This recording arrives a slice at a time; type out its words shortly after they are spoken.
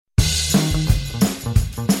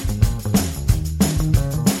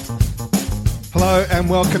Hello and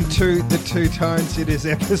welcome to The Two Tones. It is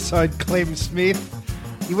episode Clem Smith.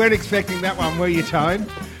 You weren't expecting that one, were you, Tone?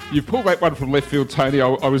 You pulled that one from left field, Tony.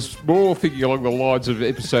 I was more thinking along the lines of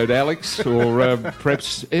episode Alex or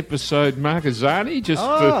perhaps episode Marquezani, just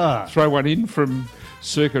to throw one in from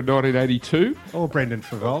circa 1982. Or Brendan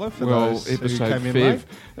Favola for those episode who came in Fev. late.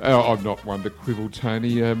 I'm not one to quibble,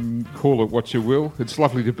 Tony. Call it what you will. It's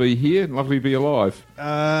lovely to be here and lovely to be alive.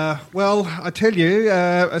 Well, I tell you,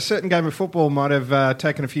 a certain game of football might have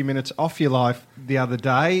taken a few minutes off your life the other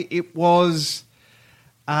day. It was...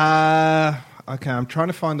 okay, I'm trying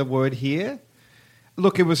to find the word here.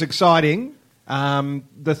 Look, it was exciting.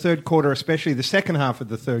 The third quarter, especially the second half of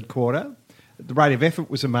the third quarter, the rate of effort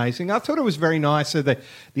was amazing. I thought it was very nice that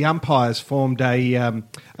the umpires formed a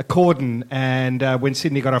cordon, and when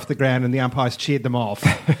Sydney got off the ground and the umpires cheered them off.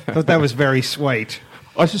 I thought that was very sweet.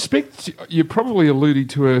 I suspect you're probably alluding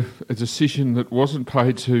to a decision that wasn't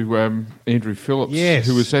paid to Andrew Phillips, yes,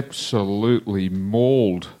 who was absolutely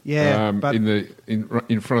mauled but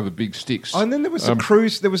in front of the big sticks. Oh, and then there was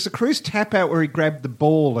the Cruz tap out where he grabbed the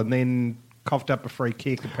ball and then coughed up a free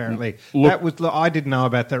kick. Apparently, I didn't know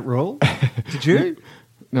about that rule. Did you?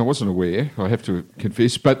 No, I wasn't aware. I have to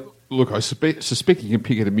confess, but. Look, I suspect you can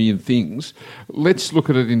pick at a million things. Let's look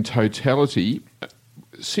at it in totality.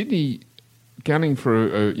 Sydney gunning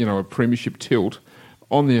for a premiership tilt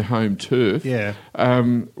on their home turf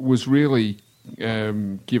was really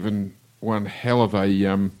given one hell of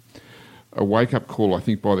a wake-up call, I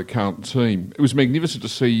think, by the Carlton team. It was magnificent to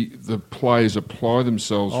see the players apply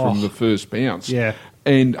themselves from the first bounce. Yeah.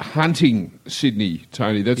 And hunting Sydney,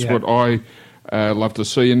 Tony, that's what I love to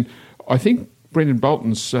see. And I think Brendan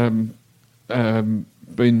Bolton's been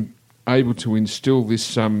able to instill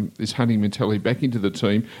this hunting mentality back into the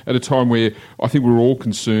team at a time where I think we were all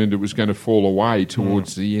concerned it was going to fall away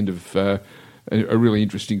towards the end of a really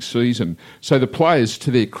interesting season. So the players, to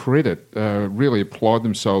their credit, really applied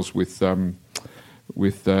themselves with that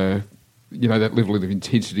level of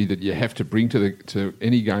intensity that you have to bring to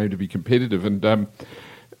any game to be competitive. And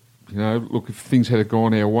look, if things had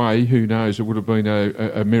gone our way, who knows? It would have been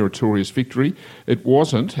a meritorious victory. It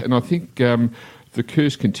wasn't, and I think the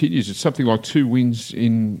curse continues. It's something like 2 wins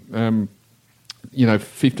in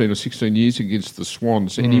 15 or 16 years against the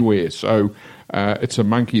Swans anywhere. So it's a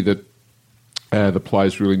monkey that the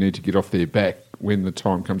players really need to get off their back when the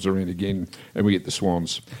time comes around again and we get the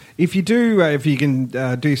Swans. If you can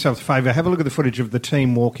do yourself a favour, have a look at the footage of the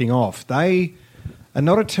team walking off. They are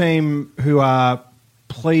not a team who are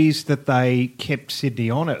pleased that they kept Sydney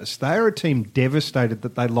honest. They are a team devastated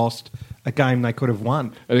that they lost a game they could have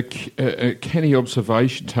won. A canny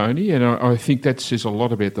observation, Tony, and I think that says a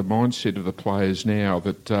lot about the mindset of the players now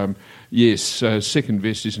that, second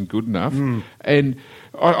best isn't good enough. And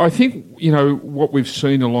I think, what we've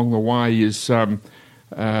seen along the way is a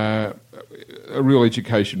real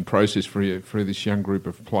education process for this young group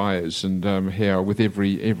of players, and how with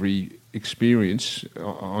every experience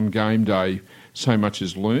on game day, so much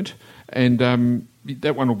is learnt, and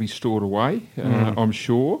that one will be stored away, I'm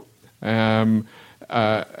sure.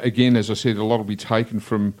 Again, as I said, a lot will be taken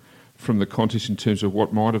from the contest in terms of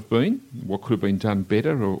what might have been, what could have been done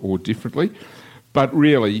better or differently. But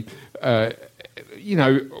really,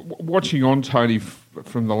 watching on, Tony,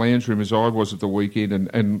 from the lounge room as I was at the weekend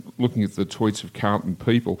and looking at the tweets of Carlton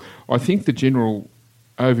people, I think the general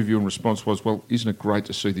overview and response was, well, isn't it great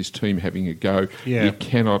to see this team having a go? Yeah. You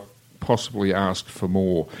cannot possibly ask for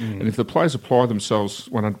more. And if the players apply themselves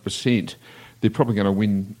 100%, they're probably going to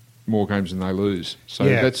win more games than they lose. So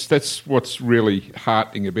that's what's really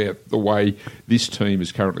heartening about the way this team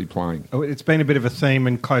is currently playing. Oh, it's been a bit of a theme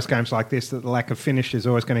in close games like this that the lack of finish is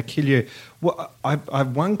always going to kill you. Well, I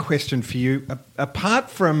have one question for you. Apart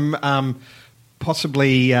from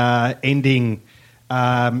possibly ending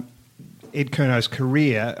Ed Curno's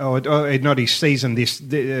career, or not his season,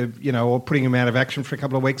 or putting him out of action for a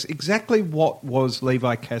couple of weeks. Exactly what was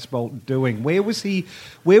Levi Casbolt doing? Where was he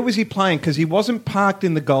playing? Because he wasn't parked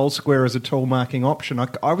in the goal square as a tall marking option.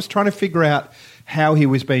 I was trying to figure out how he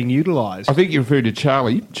was being utilised. I think you referred to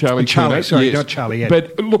Charlie Curnow. Sorry, yes. Not Charlie. Yeah.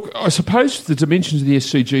 But look, I suppose the dimensions of the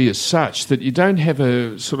SCG are such that you don't have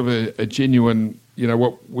a sort of a genuine,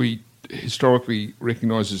 what we historically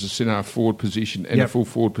recognised as a centre forward position and a full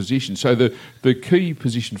forward position. So the key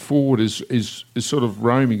position forward is sort of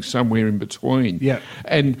roaming somewhere in between. Yeah.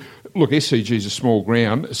 And look, SCG is a small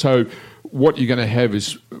ground, so what you're going to have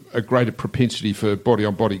is a greater propensity for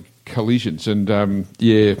body-on-body collisions. And,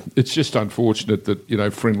 it's just unfortunate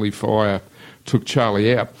that, friendly fire took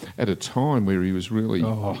Charlie out at a time where he was really,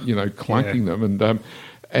 clunking them. And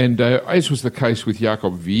And as was the case with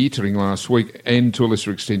Jakob Vietering last week, and to a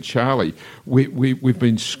lesser extent Charlie, we've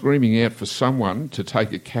been screaming out for someone to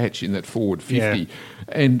take a catch in that forward 50. Yeah.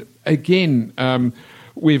 And again,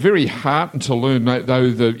 we're very heartened to learn,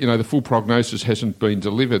 though the full prognosis hasn't been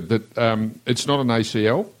delivered, that it's not an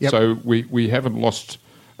ACL. Yep. So we haven't lost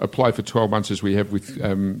a play for 12 months as we have with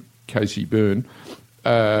Casey Byrne.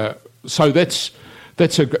 So that's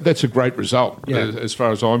a great result as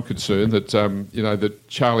far as I'm concerned. That that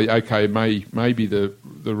Charlie may be the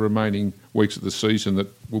remaining weeks of the season that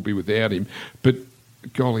will be without him, but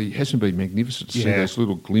golly, it hasn't been magnificent to see those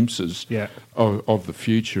little glimpses of the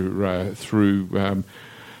future through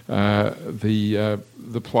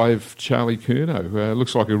the play of Charlie Curnow.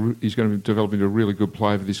 Looks like he's going to develop into a really good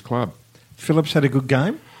player for this club. Phillips had a good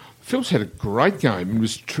game. Phillips had a great game and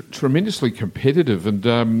was tremendously competitive,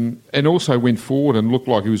 and also went forward and looked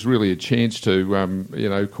like he was really a chance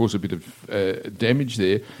to cause a bit of damage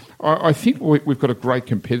there. I think we've got a great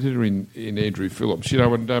competitor in Andrew Phillips.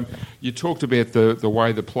 And you talked about the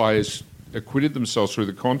way the players acquitted themselves through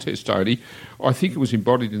the contest, Tony. I think it was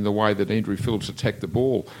embodied in the way that Andrew Phillips attacked the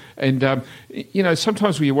ball. And,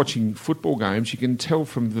 sometimes when you're watching football games, you can tell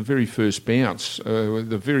from the very first bounce,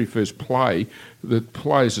 the very first play, that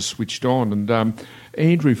players are switched on. And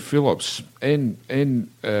Andrew Phillips and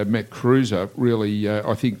Matt Cruiser really,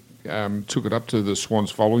 I think, took it up to the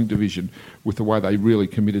Swans following division with the way they really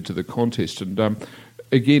committed to the contest. And,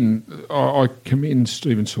 again, I commend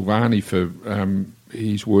Stephen Silvani for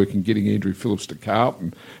his work in getting Andrew Phillips to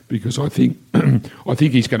Carlton, because I think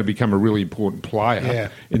he's going to become a really important player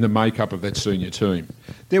in the makeup of that senior team.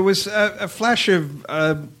 There was a flash of,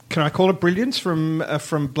 can I call it brilliance from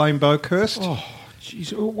Blaine Boakhurst? Oh,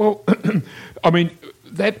 jeez. Well, I mean,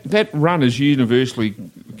 that run is universally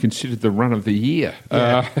considered the run of the year,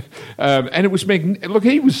 and it was look,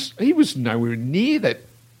 he was nowhere near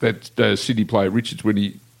that Sydney player Richards when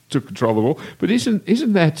he took control of the ball. But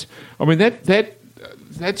isn't that? I mean,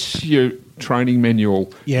 that's your training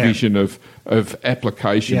manual vision of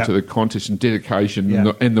application to the contest and dedication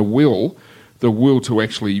and the will to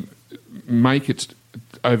actually make it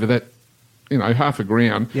over that half a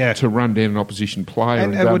ground to run down an opposition player.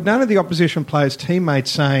 And with none of the opposition players'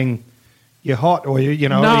 teammates saying you're hot or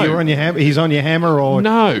you're on your hammer, he's on your hammer, or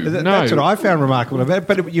that's what I found remarkable about it.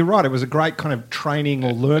 But you're right, it was a great kind of training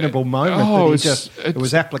or learnable moment. It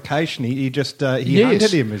was application. He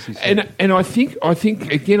hunted him, as he said. And I think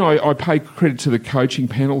again I pay credit to the coaching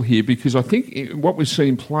panel here, because I think what we're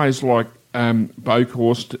seeing players like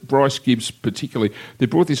Boakhurst, Bryce Gibbs particularly, they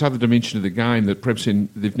brought this other dimension to the game that perhaps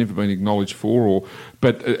they've never been acknowledged for.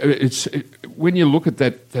 When you look at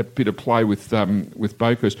that bit of play with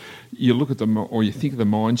Boakhurst, you look at or you think of the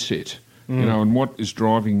mindset, and what is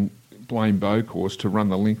driving Blaine Boakhurst to run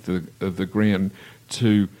the length of the ground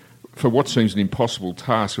for what seems an impossible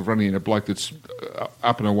task of running in a bloke that's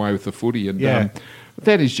up and away with the footy, and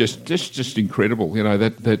that is just incredible.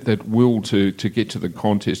 That will to get to the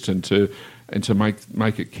contest and to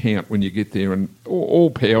make it count when you get there, and all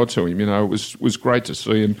power to him. It was great to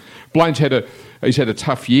see. And Blaine's had a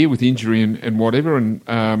tough year with injury and whatever, and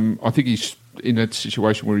I think he's in that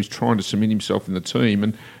situation where he's trying to cement himself in the team,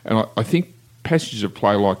 and I think passages of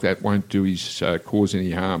play like that won't do his cause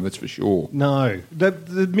any harm, that's for sure. No. The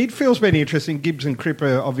midfield's been interesting. Gibbs and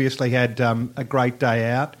Cripper obviously had a great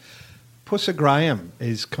day out. Pusser Graham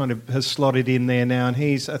has slotted in there now, and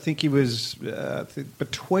I think he was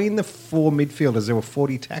between the four midfielders. There were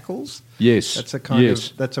 40 tackles. Yes,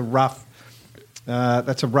 that's a rough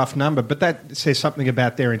number, but that says something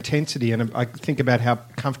about their intensity. And I think about how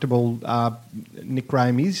comfortable Nick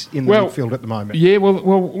Graham is in the midfield at the moment. Yeah, well,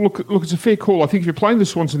 look, it's a fair call. I think if you're playing the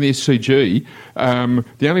Swans in the SCG,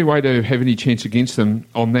 the only way to have any chance against them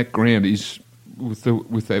on that ground is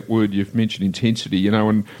with that word you've mentioned, intensity,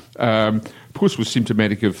 and Puss was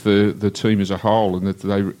symptomatic of the team as a whole, and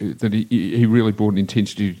that he really brought an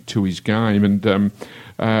intensity to his game. And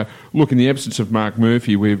look, in the absence of Mark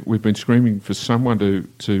Murphy, we've been screaming for someone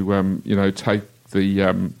to take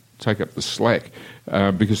up the slack,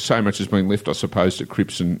 because so much has been left, I suppose, to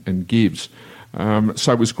Cripps and Gibbs.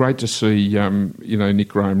 So it was great to see Nick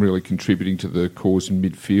Graham really contributing to the cause in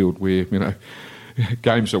midfield, where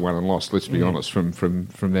games are won and lost, let's be honest, from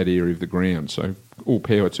that area of the ground. So all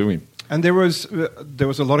power to him. And there was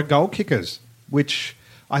a lot of goal kickers, which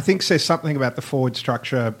I think says something about the forward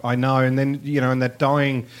structure. I know, and then in the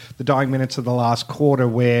dying minutes of the last quarter,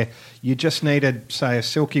 where you just needed, say, a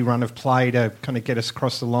silky run of play to kind of get us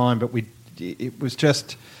across the line, but it was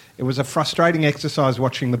just it was a frustrating exercise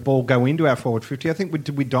watching the ball go into our forward 50. I think,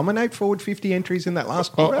 did we dominate forward 50 entries in that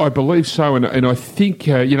last quarter? I believe so, and I think,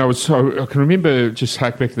 so I can remember, just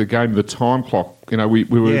hack back to the game, the time clock. We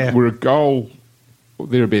were a goal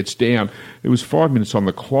thereabouts down. It was 5 minutes on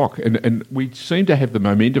the clock, and we seemed to have the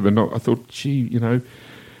momentum, and I thought, gee,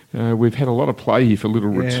 we've had a lot of play here for little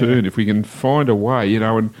return. If we can find a way,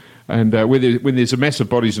 and when there's a massive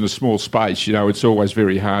bodies in a small space, it's always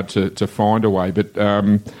very hard to find a way. But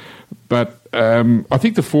I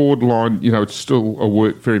think the forward line, it's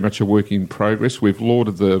still very much a work in progress. We've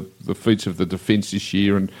lauded the feats of the defence this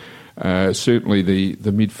year, and certainly the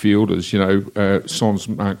midfielders, Sons,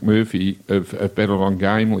 Mark Murphy have battled on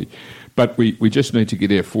gamely. But we just need to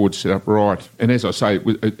get our forwards set up right. And as I say,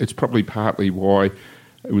 it's probably partly why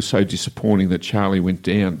it was so disappointing that Charlie went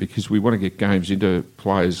down, because we want to get games into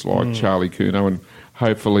players like Charlie Curnow and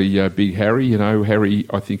hopefully Big Harry. Harry,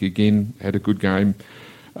 I think, again, had a good game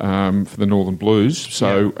for the Northern Blues.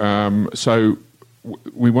 So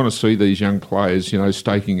we want to see these young players,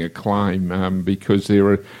 staking a claim, because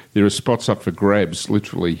there are spots up for grabs,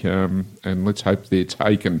 literally, and let's hope they're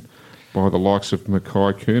taken by the likes of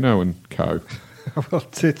Mackay, Curnow and co. Well,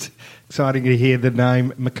 it's exciting to hear the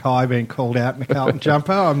name Mackay being called out in the Carlton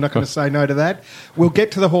jumper. I'm not going to say no to that. We'll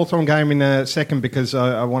get to the Hawthorn game in a second, because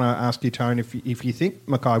I want to ask you, Tone, if you think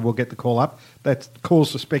Mackay will get the call up. That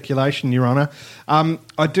calls for speculation, Your Honour.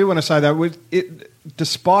 I do want to say, though,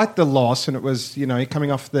 despite the loss, and it was,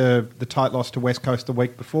 coming off the tight loss to West Coast the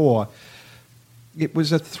week before, it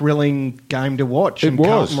was a thrilling game to watch. And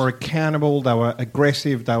Carlton were accountable, they were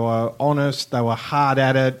aggressive, they were honest, they were hard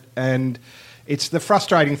at it, and it's the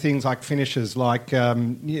frustrating things like finishes, like, I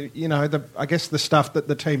guess the stuff that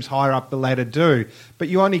the teams higher up the ladder do. But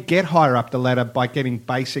you only get higher up the ladder by getting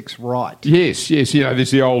basics right. Yes.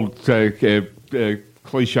 There's the old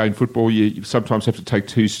cliche in football, you sometimes have to take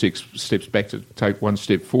two steps back to take one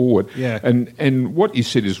step forward. Yeah. And what you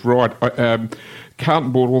said is right.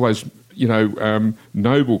 Carlton brought all those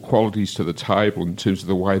noble qualities to the table in terms of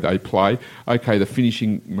the way they play. Okay, the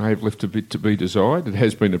finishing may have left a bit to be desired. It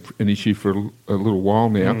has been an issue for a little while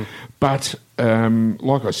now. But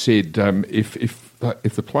like I said, if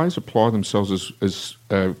the players apply themselves as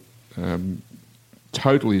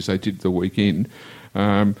totally as they did the weekend,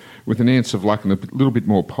 with an ounce of luck and a little bit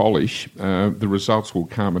more polish, the results will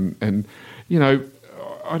come. And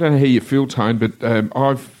I don't know how you feel, Tone, but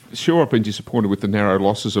I've been disappointed with the narrow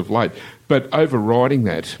losses of late, but overriding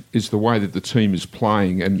that is the way that the team is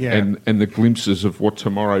playing and the glimpses of what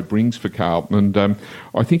tomorrow brings for Carlton. And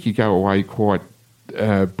I think you go away quite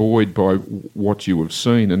buoyed by what you have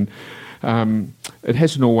seen. And it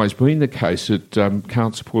hasn't always been the case that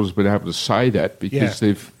Carlton supporters have been able to say that, because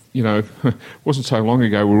they've, it wasn't so long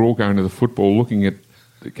ago we were all going to the football looking at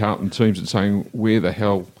the Carlton teams and saying, where the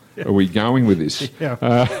hell are we going with this?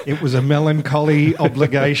 It was a melancholy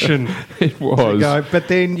obligation. It was. To go. But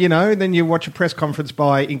then, then you watch a press conference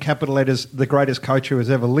by, in capital letters, the greatest coach who has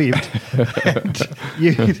ever lived. And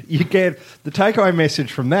you get the takeaway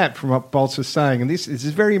message from that, from what Bolfo was saying, and this is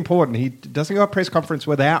very important. He doesn't go to a press conference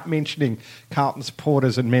without mentioning Carlton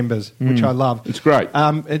supporters and members, which I love. It's great.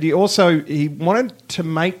 And he wanted to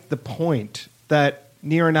make the point that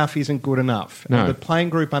near enough isn't good enough. No. And the playing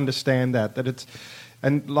group understand that it's...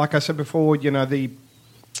 And like I said before, the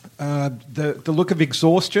look of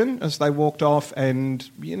exhaustion as they walked off, and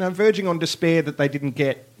verging on despair that they didn't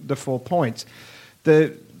get the 4 points.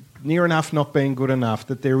 The near enough not being good enough.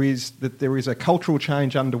 That there is a cultural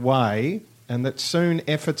change underway, and that soon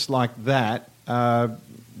efforts like that,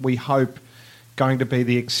 we hope, going to be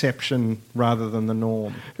the exception rather than the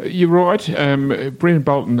norm. You're right. Brendan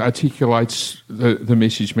Bolton articulates the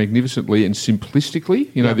message magnificently and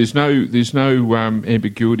simplistically. There's no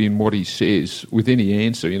ambiguity in what he says with any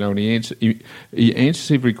answer. And he answers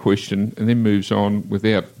every question and then moves on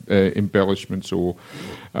without embellishments or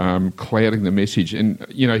clouding the message. And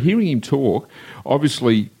hearing him talk,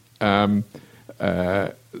 obviously.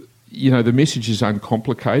 The message is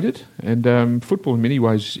uncomplicated, and football in many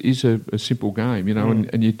ways is a simple game,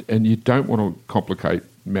 and you don't want to complicate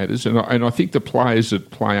matters. And I think the players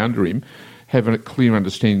that play under him have a clear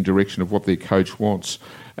understanding direction of what their coach wants,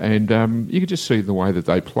 and you can just see the way that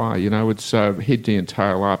they play. It's head down,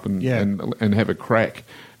 tail up, and have a crack,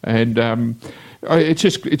 and. It's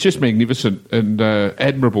just magnificent and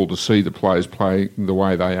admirable to see the players play the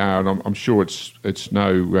way they are, and I'm sure it's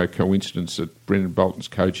no coincidence that Brendan Bolton's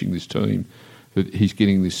coaching this team, that he's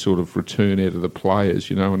getting this sort of return out of the players,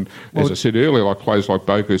 and as I said earlier, like players like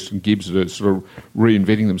Boakhurst and Gibbs that are sort of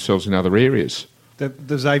reinventing themselves in other areas.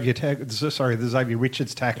 The Xavier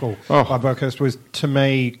Richards tackle Oh. by Buckhurst was, to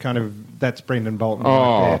me, kind of, that's Brendan Bolton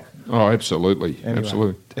right there. Absolutely. Anyway,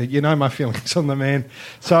 Absolutely. you know my feelings on the man.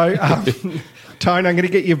 So, Tone, I'm going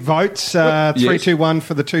to get your votes. 3-2-1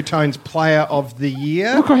 for the Two Tones Player of the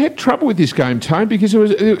Year. Look, I had trouble with this game, Tone, because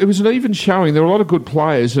it was an even showing. There were a lot of good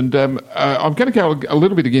players, and I'm going to go a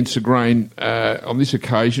little bit against the grain on this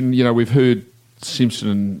occasion. You know, we've heard Simpson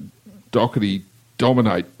and Doherty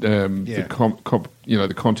dominate the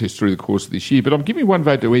contest through the course of this year. But I'm giving one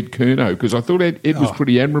vote to Ed Curnow because I thought Ed was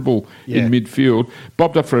pretty admirable in midfield.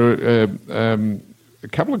 Bobbed up for a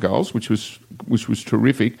couple of goals, which was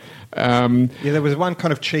terrific. There was one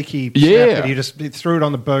kind of cheeky snap that he just threw it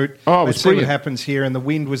on the boot. Oh, Let's see what happens here, and the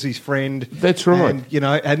wind was his friend. That's right.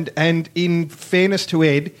 And and in fairness to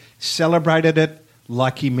Ed, celebrated it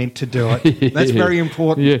like he meant to do it. That's very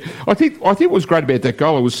important. Yeah, I think what was great about that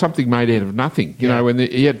goal, it was something made out of nothing. You know, and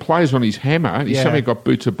he had players on his hammer, and he somehow got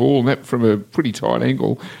boots a ball, and that from a pretty tight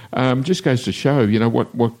angle. Just goes to show, you know,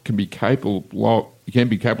 what can be capable. You can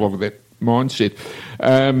be capable of with that mindset.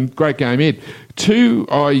 Great game, Ed. 2,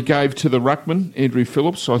 I gave to the ruckman, Andrew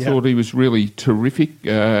Phillips. I thought he was really terrific.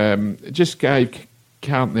 Just gave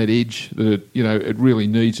Carlton that edge that it really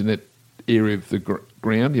needs in that area of the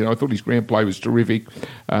ground. You know, I thought his ground play was terrific.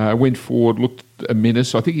 Went forward, looked a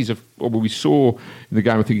menace. I think we saw in the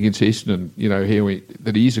game, I think against Essendon,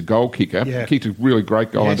 that he is a goal kicker. Yeah. Kicked a really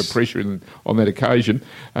great goal under pressure on that occasion,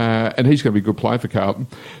 and he's going to be a good player for Carlton.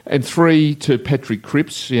 And 3 to Patrick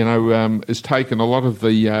Cripps. Has taken a lot of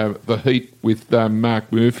the heat with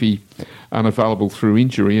Mark Murphy unavailable through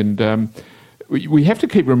injury, and we have to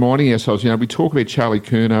keep reminding ourselves. We talk about Charlie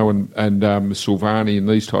Curnow and Silvani and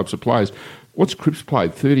these types of players. What's Cripps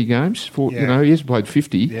played? 30 games? He hasn't played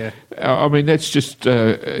 50. Yeah. I mean, that's just...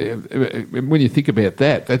 when you think about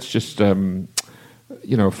that, that's just, a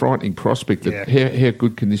frightening prospect. That how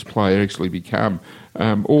good can this player actually become?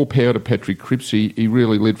 All power to Patrick Cripps. He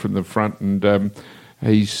really led from the front, and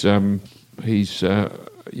he's one of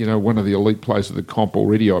the elite players of the comp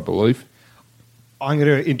already, I believe. I'm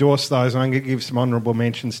going to endorse those. I'm going to give some honourable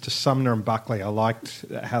mentions to Sumner and Buckley. I liked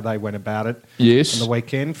how they went about it on the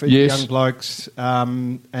weekend for young blokes.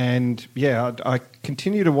 I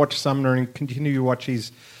continue to watch Sumner and continue to watch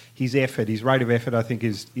his effort. His rate of effort, I think,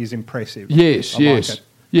 is impressive. Yes. Like it.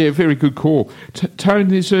 Yeah, very good call. Tone,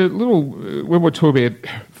 there's a little... When we're talking about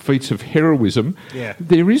feats of heroism,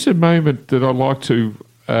 there is a moment that I'd like to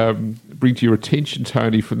bring to your attention,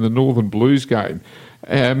 Tony, from the Northern Blues game.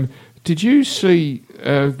 Did you see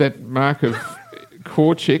that mark of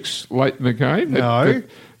Korchek's late in the game? No.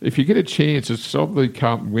 If you get a chance, it's on the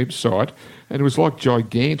Carlton website, and it was like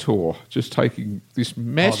Gigantor just taking this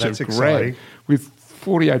massive grab with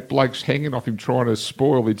 48 blokes hanging off him trying to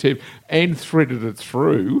spoil the attempt, and threaded it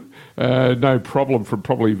through, no problem, from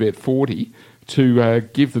probably about 40, to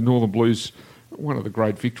give the Northern Blues one of the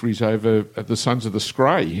great victories over the Sons of the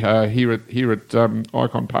Scray here at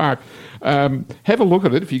Icon Park. Have a look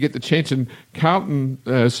at it if you get the chance. And Carlton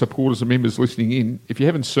supporters and members listening in, if you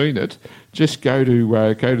haven't seen it, just go to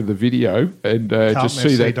the video and just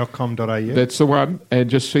see that. carltonfc.com.au. That's the one, and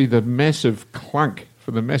just see the massive clunk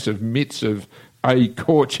from the massive mitts of A.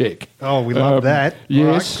 Korchek. Oh, we love that.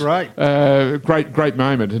 Yes, right, great. Great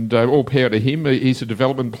moment, and all power to him. He's a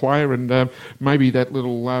development player, and maybe that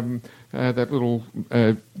little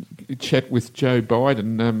chat with Joe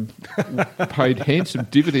Biden paid handsome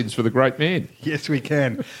dividends for the great man. Yes, we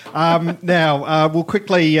can. Now, we'll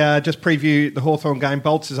quickly just preview the Hawthorn game.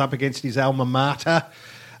 Bolts is up against his alma mater.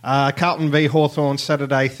 Carlton v Hawthorn,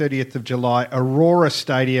 Saturday, 30th of July, Aurora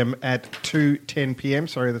Stadium at 2:10 p.m.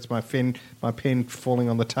 Sorry, that's my pen falling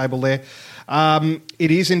on the table there.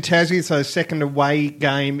 It is in Tassie, so second away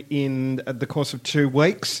game in the course of 2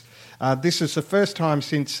 weeks. This is the first time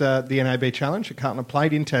since the NAB Challenge that Carlton have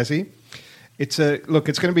played in Tassie. It's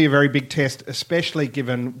going to be a very big test, especially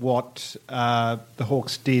given what the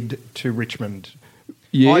Hawks did to Richmond.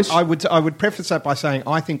 Yes, I would preface that by saying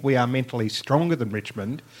I think we are mentally stronger than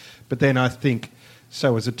Richmond, but then I think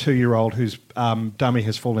so as a 2-year-old whose dummy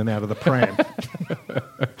has fallen out of the pram.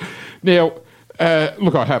 Now,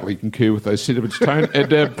 look, I heartily concur with those sentiments, Tone.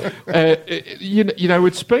 And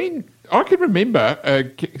it's been. I can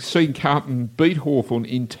remember seeing Carlton beat Hawthorn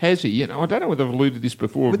in Tassie, and I don't know whether I've alluded to this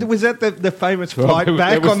before. Was that the famous flight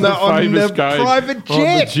back on the private jet? On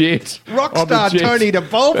the jet. Rockstar Tony to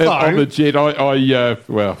Bolfo. On the jet.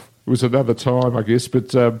 It was another time, I guess,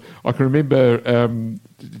 but I can remember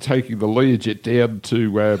taking the Learjet down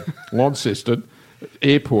to Launceston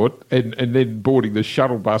Airport and then boarding the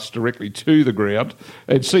shuttle bus directly to the ground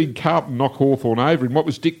and seeing Carlton knock Hawthorn over in what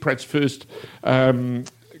was Dick Pratt's first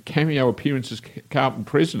cameo appearance as Carlton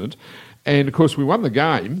president. And, of course, we won the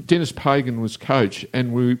game. Dennis Pagan was coach,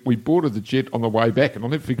 and we boarded the jet on the way back. And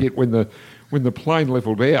I'll never forget when the plane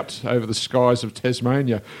levelled out over the skies of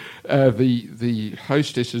Tasmania, the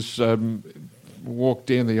hostesses walked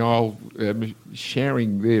down the aisle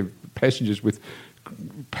showering their passengers with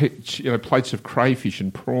plates of crayfish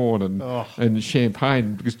and prawn and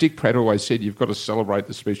champagne, because Dick Pratt always said you've got to celebrate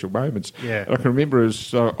the special moments. Yeah. And I can remember I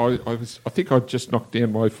think I'd just knocked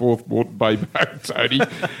down my fourth Moreton Bay boat, Tony,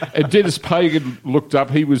 and Dennis Pagan looked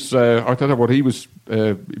up. He was I don't know what he was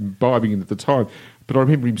imbibing in at the time, but I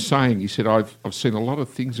remember him saying, he said, I've seen a lot of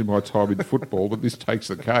things in my time in football, but this takes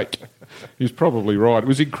the cake. He was probably right. It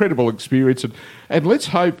was an incredible experience. And let's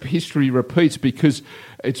hope history repeats, because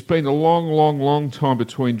it's been a long, long, long time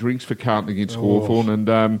between drinks for Carlton against Hawthorn. And,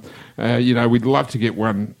 we'd love to get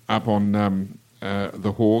one up on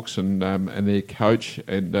the Hawks and their coach.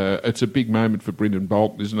 And it's a big moment for Brendan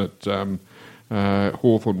Bolton, isn't it?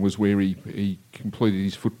 Hawthorn was where he completed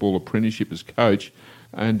his football apprenticeship as coach.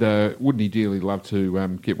 And wouldn't he dearly love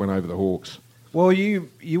to get one over the Hawks? Well, you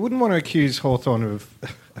wouldn't want to accuse Hawthorn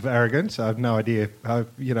of arrogance. I have no idea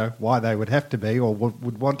why they would have to be or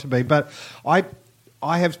would want to be. But I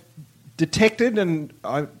have detected, and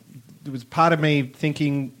there was part of me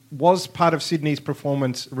thinking, was part of Sydney's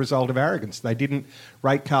performance a result of arrogance? They didn't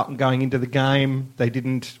rate Carlton going into the game. They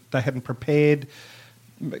hadn't prepared.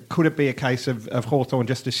 Could it be a case of Hawthorn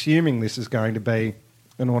just assuming this is going to be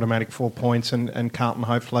an automatic 4 points and Carlton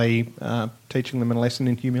hopefully teaching them a lesson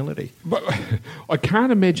in humility? But I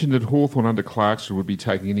can't imagine that Hawthorn under Clarkson would be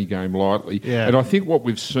taking any game lightly. Yeah. And I think what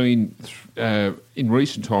we've seen in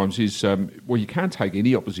recent times is, you can't take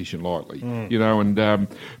any opposition lightly,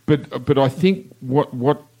 but I think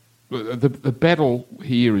what the battle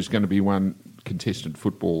here is going to be one contested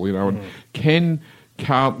football, and can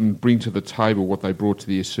Carlton bring to the table what they brought to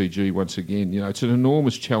the SCG once again? It's an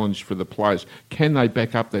enormous challenge for the players. Can they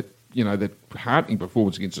back up that heartening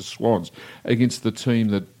performance against the Swans, against the team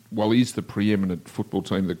that is the preeminent football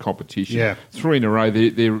team of the competition? Yeah. 3 in a row.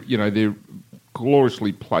 They're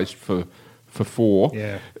gloriously placed for 4.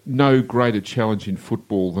 Yeah. No greater challenge in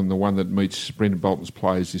football than the one that meets Brendan Bolton's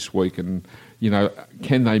players this week. And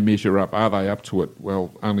can they measure up? Are they up to it?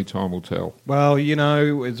 Well, only time will tell. Well,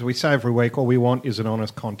 as we say every week, all we want is an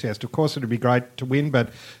honest contest. Of course, it would be great to win, but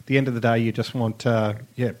at the end of the day, you just want a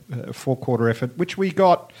 4-quarter effort, which we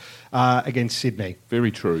got against Sydney.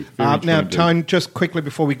 Very true. Now, indeed. Tone, just quickly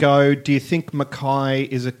before we go, do you think Mackay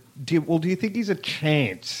do you think he's a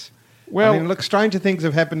chance? Well, look, stranger things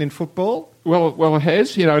have happened in football. Well, it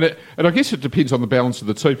has, and I guess it depends on the balance of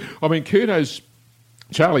the team. I mean,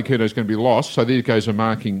 Charlie Curno's going to be lost, so there goes a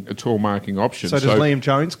tall marking option. So does Liam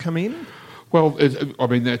Jones come in? Well,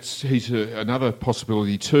 he's another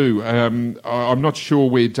possibility too. I'm not sure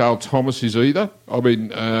where Dale Thomas is either. I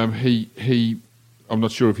mean, I'm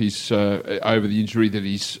not sure if he's over the injury that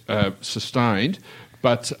he's sustained,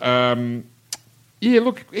 but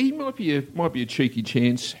look, he might be a cheeky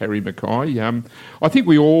chance, Harry Mackay. I think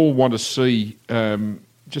we all want to see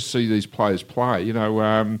these players play.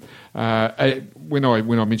 When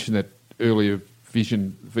I mentioned that earlier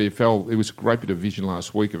vision VFL, there was a great bit of vision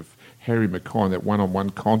last week of Harry Mackay in that one-on-one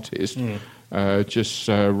contest,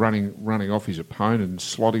 running off his opponent and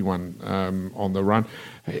slotting one on the run.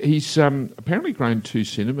 He's apparently grown 2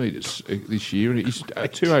 centimetres this year, and he's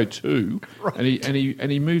 202, right.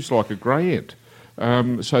 and he moves like a greyhound.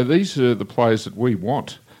 So these are the players that we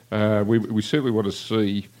want. We certainly want to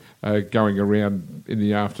see going around in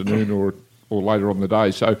the afternoon or later on in the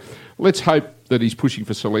day. So let's hope that he's pushing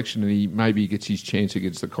for selection and he maybe gets his chance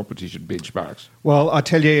against the competition benchmarks. Well, I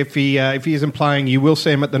tell you, if he isn't playing, you will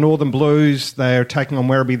see him at the Northern Blues. They're taking on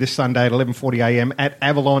Werribee this Sunday at 11:40am at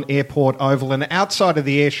Avalon Airport Oval. And outside of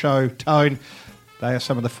the air show, Tone, they are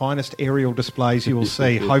some of the finest aerial displays you will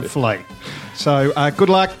see, hopefully. So good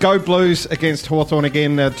luck. Go Blues against Hawthorn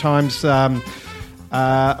again. Times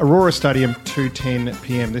Aurora Stadium,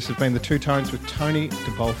 2:10pm. This has been the Two Tones with Tony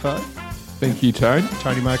de Bolfo. Thank you, Tony.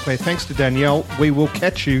 Tony Moclair. Thanks to Danielle. We will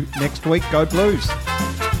catch you next week. Go Blues.